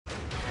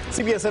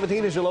CBS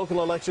 17 is your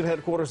local election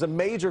headquarters. A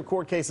major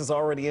court case is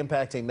already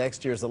impacting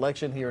next year's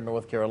election here in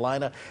North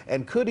Carolina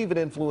and could even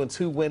influence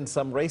who wins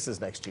some races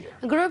next year.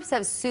 Groups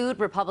have sued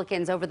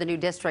Republicans over the new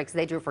districts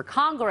they drew for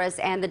Congress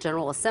and the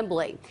General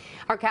Assembly.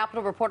 Our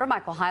Capitol reporter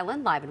Michael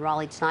Hyland live in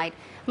Raleigh tonight.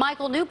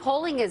 Michael, new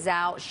polling is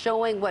out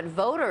showing what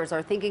voters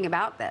are thinking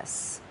about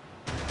this.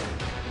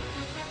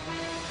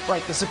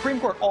 Right, the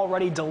Supreme Court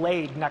already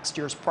delayed next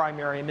year's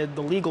primary amid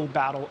the legal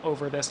battle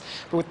over this.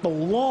 But with the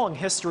long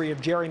history of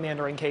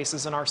gerrymandering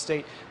cases in our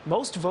state,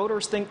 most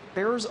voters think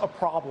there's a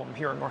problem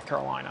here in North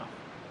Carolina.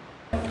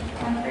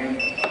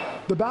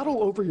 The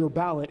battle over your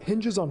ballot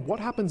hinges on what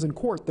happens in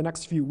court the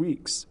next few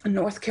weeks.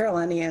 North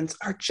Carolinians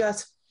are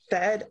just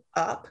fed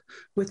up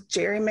with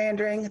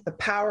gerrymandering, the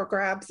power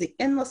grabs, the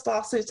endless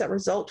lawsuits that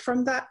result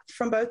from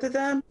both of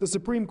them. The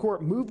Supreme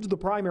Court moved the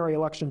primary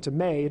election to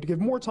May to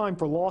give more time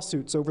for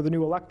lawsuits over the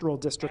new electoral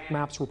district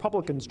maps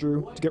Republicans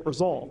drew to get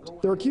resolved.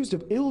 They're accused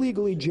of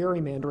illegally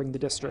gerrymandering the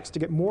districts to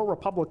get more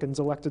Republicans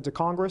elected to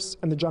Congress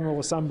and the General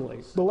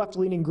Assembly. The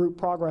left-leaning group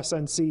Progress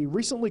NC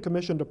recently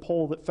commissioned a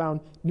poll that found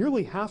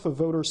nearly half of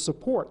voters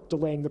support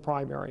delaying the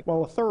primary,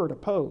 while a third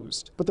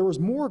opposed. But there was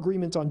more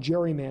agreement on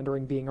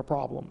gerrymandering being a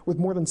problem, with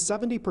more than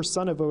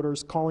 70% of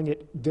voters calling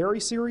it very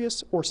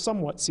serious or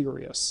somewhat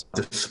serious.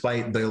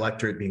 Despite the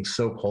electorate being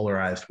so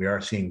polarized, we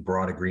are seeing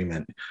broad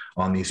agreement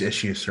on these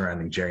issues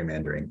surrounding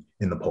gerrymandering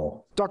in the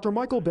poll. Dr.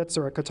 Michael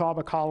Bitzer at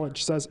Catawba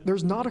College says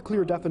there's not a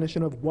clear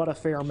definition of what a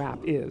fair map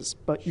is,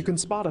 but you can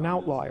spot an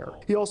outlier.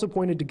 He also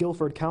pointed to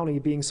Guilford County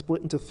being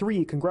split into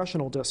 3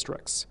 congressional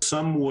districts.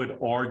 Some would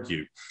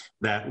argue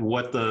that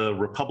what the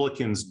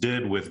Republicans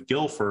did with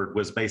Guilford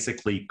was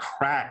basically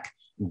crack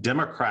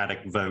Democratic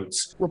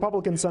votes.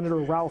 Republican Senator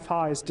Ralph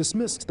Hise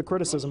dismissed the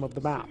criticism of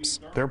the maps.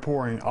 They're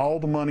pouring all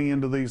the money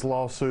into these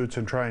lawsuits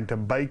and trying to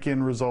bake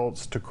in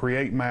results to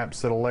create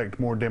maps that elect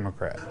more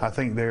Democrats. I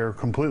think they're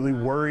completely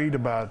worried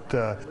about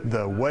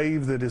the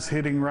wave that is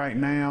hitting right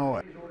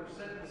now.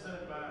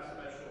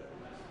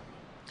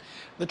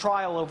 The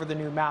trial over the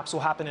new maps will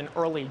happen in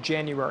early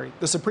January.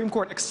 The Supreme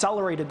Court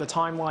accelerated the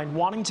timeline,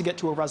 wanting to get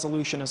to a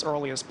resolution as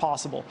early as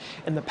possible.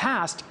 In the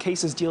past,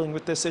 cases dealing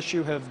with this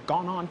issue have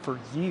gone on for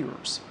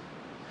years.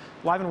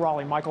 Live in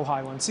Raleigh, Michael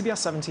Hyland, CBS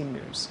 17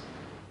 News.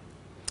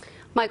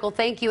 Michael,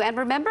 thank you. And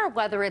remember,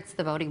 whether it's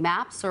the voting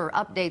maps or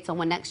updates on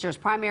when next year's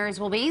primaries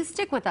will be,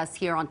 stick with us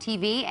here on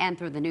TV and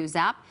through the news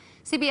app.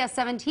 CBS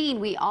 17,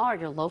 we are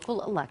your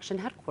local election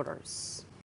headquarters.